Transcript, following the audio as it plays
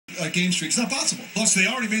game streak. It's not possible. Plus, they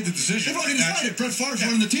already made the decision. They've already decided. Brett Favre's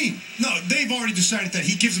running the team. No, they've already decided that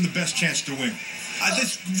he gives them the best chance to win.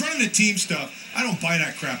 This running the team stuff, I don't buy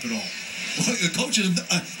that crap at all. Well,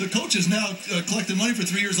 the coach is now collecting money for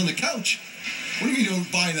 3 years on the couch. What do you mean you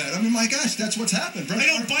don't buy that? I mean, my gosh, that's what's happened. I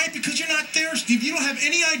don't buy it because you're not there, Steve. You don't have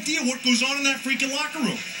any idea what goes on in that freaking locker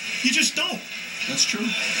room. You just don't. That's true.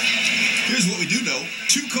 Here's what we do know.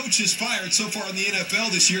 2 coaches fired so far in the NFL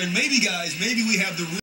this year, and maybe, guys, maybe we have the